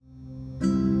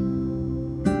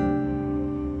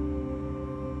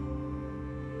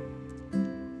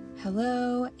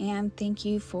Hello, and thank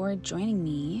you for joining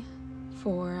me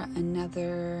for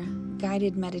another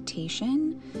guided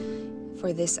meditation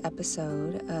for this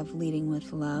episode of Leading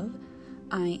with Love.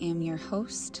 I am your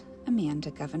host,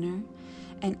 Amanda Governor,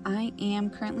 and I am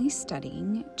currently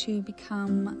studying to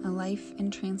become a life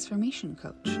and transformation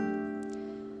coach.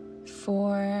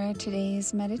 For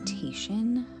today's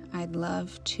meditation, I'd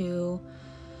love to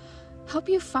help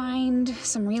you find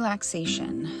some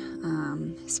relaxation,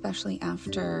 especially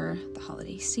after the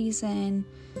holiday season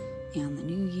and the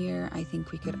new year. I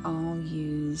think we could all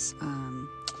use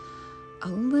a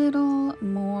little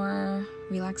more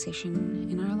relaxation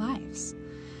in our lives.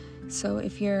 So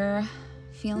if you're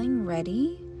feeling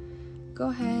ready, go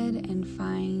ahead and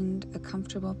find a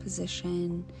comfortable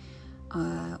position,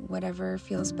 whatever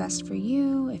feels best for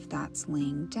you, if that's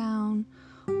laying down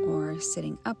or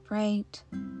sitting upright.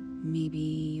 Maybe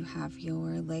you have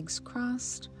your legs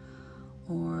crossed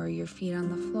or your feet on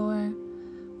the floor,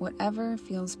 whatever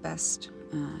feels best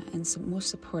and most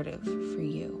supportive for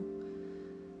you.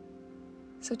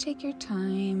 So take your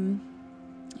time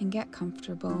and get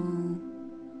comfortable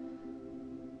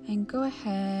and go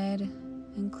ahead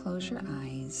and close your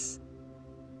eyes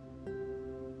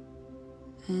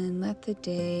and let the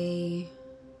day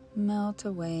melt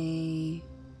away.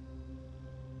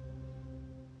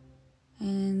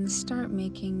 And start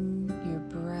making your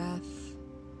breath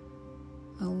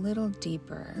a little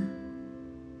deeper,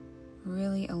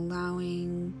 really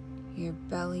allowing your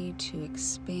belly to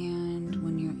expand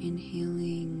when you're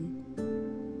inhaling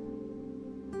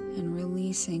and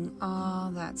releasing all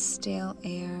that stale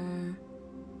air.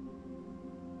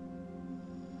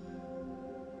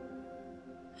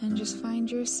 And just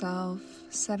find yourself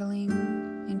settling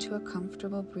into a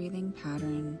comfortable breathing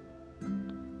pattern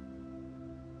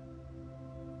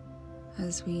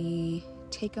as we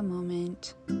take a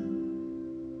moment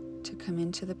to come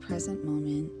into the present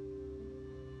moment.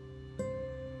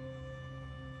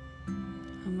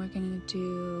 And we're going to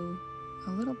do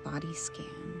a little body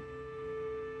scan.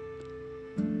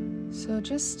 So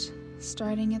just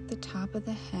starting at the top of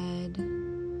the head,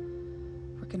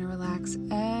 we're going to relax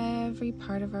every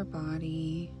part of our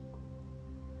body.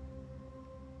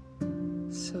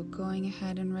 So going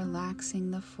ahead and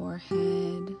relaxing the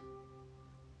forehead,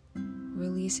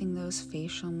 releasing those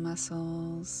facial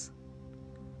muscles.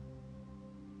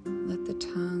 Let the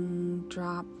tongue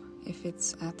drop if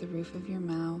it's at the roof of your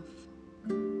mouth.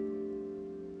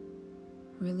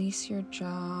 Release your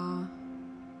jaw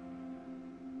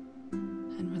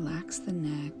and relax the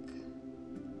neck.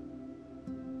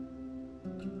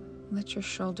 Let your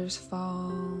shoulders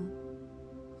fall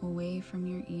away from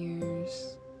your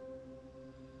ears.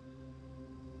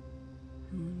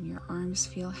 And your arms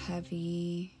feel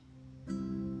heavy.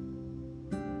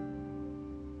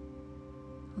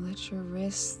 Let your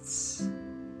wrists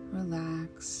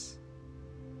relax.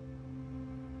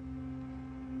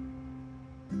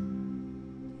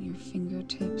 Your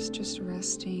fingertips just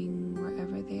resting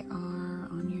wherever they are,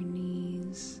 on your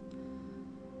knees,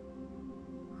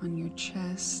 on your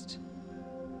chest.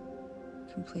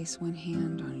 You can place one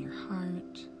hand on your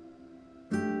heart.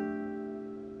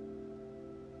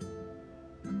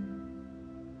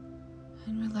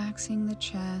 And relaxing the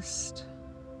chest,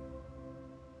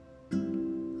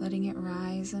 letting it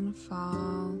rise and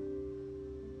fall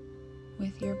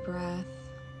with your breath,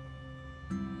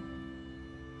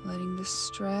 letting the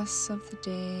stress of the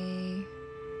day,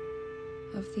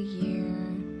 of the year,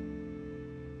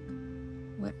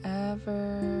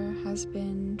 whatever has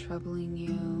been troubling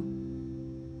you,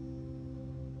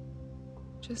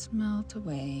 just melt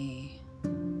away.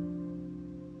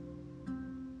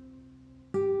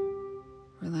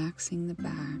 Relaxing the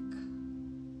back,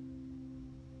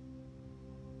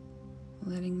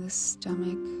 letting the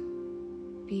stomach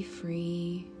be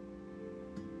free.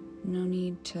 No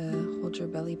need to hold your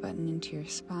belly button into your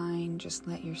spine, just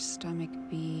let your stomach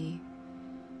be.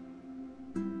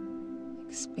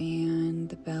 Expand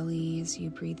the belly as you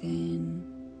breathe in,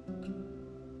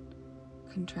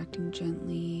 contracting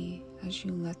gently as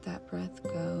you let that breath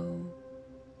go.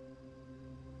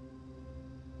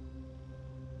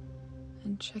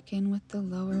 And check in with the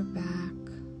lower back.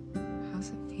 How's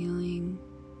it feeling?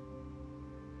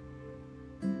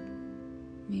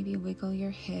 Maybe wiggle your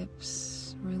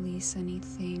hips, release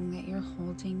anything that you're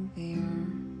holding there.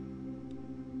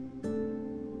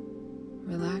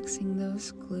 Relaxing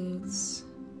those glutes.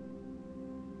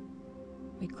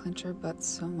 We clench our butts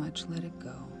so much, let it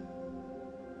go.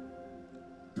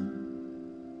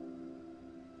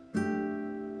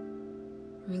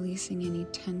 Releasing any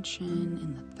tension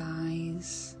in the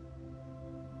thighs.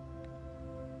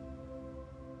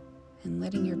 and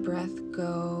letting your breath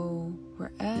go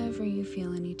wherever you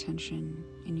feel any tension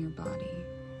in your body.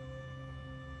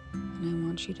 And I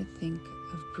want you to think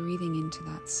of breathing into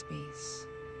that space.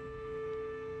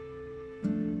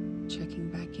 Checking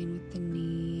back in with the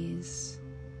knees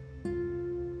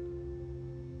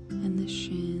and the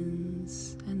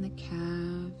shins and the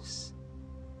calves.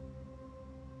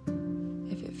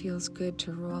 If it feels good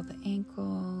to roll the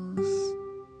ankles,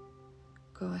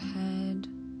 go ahead.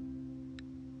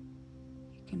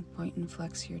 You can point and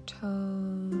flex your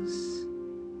toes,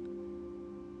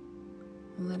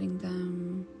 letting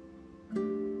them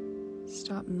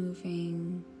stop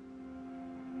moving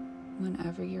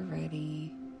whenever you're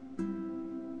ready.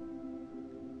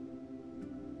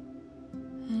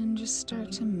 And just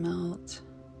start to melt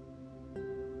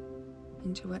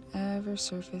into whatever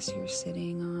surface you're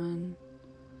sitting on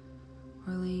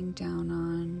or laying down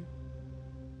on.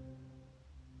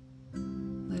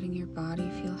 Letting your body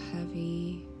feel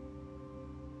heavy.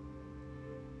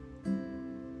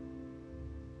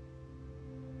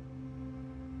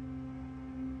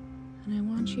 And I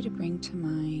want you to bring to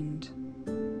mind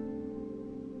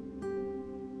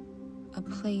a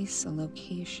place, a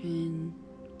location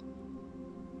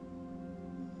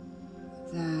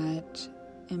that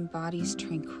embodies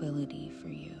tranquility for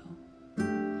you.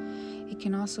 It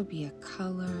can also be a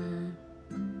color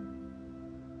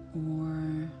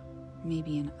or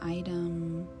maybe an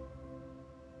item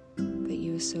that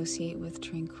you associate with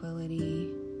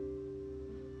tranquility.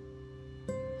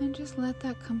 And just let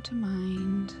that come to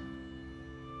mind.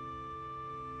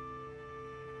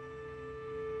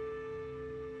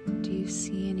 Do you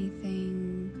see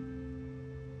anything?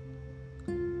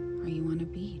 Are you on a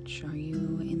beach? Are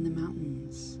you in the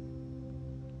mountains?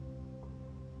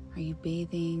 Are you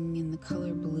bathing in the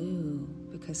color blue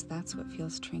because that's what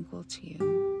feels tranquil to you?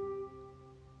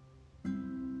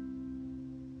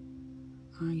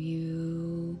 Are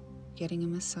you getting a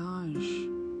massage?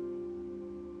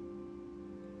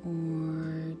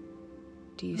 Or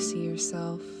do you see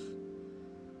yourself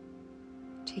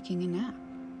taking a nap?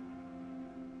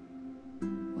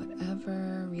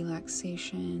 Whatever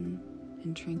relaxation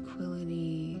and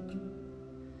tranquility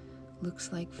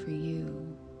looks like for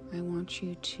you, I want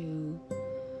you to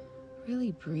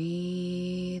really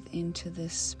breathe into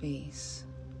this space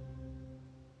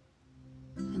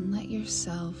and let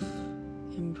yourself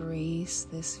embrace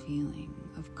this feeling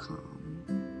of calm.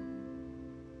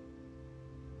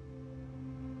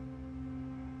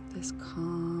 This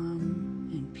calm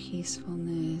and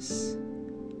peacefulness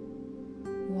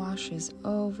washes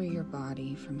over your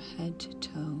body from head to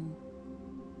toe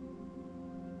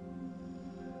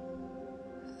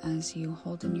as you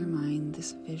hold in your mind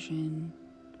this vision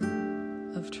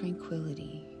of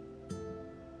tranquility.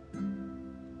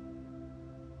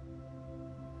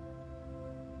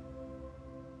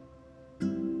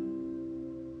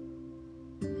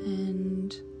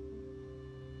 And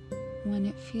when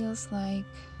it feels like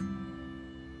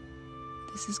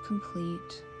this is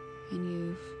complete and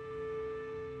you've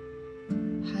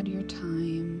had your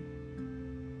time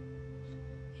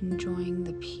enjoying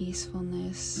the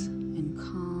peacefulness and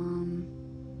calm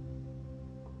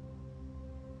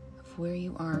of where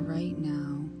you are right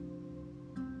now,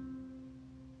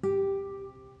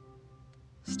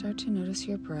 start to notice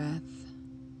your breath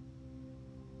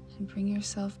and bring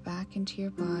yourself back into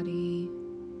your body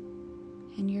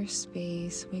and your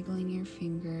space, wiggling your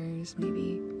fingers,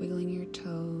 maybe wiggling your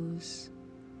toes.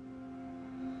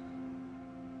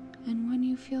 And when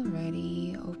you feel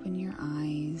ready, open your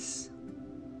eyes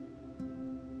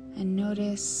and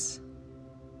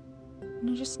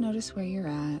just notice where you're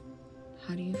at.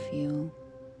 How do you feel?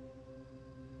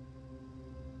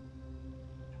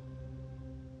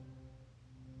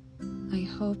 I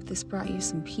hope this brought you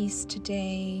some peace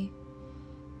today,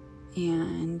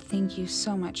 and thank you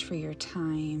so much for your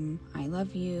time. I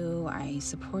love you, I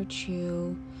support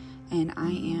you, and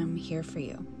I am here for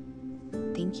you.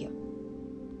 Thank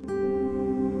you.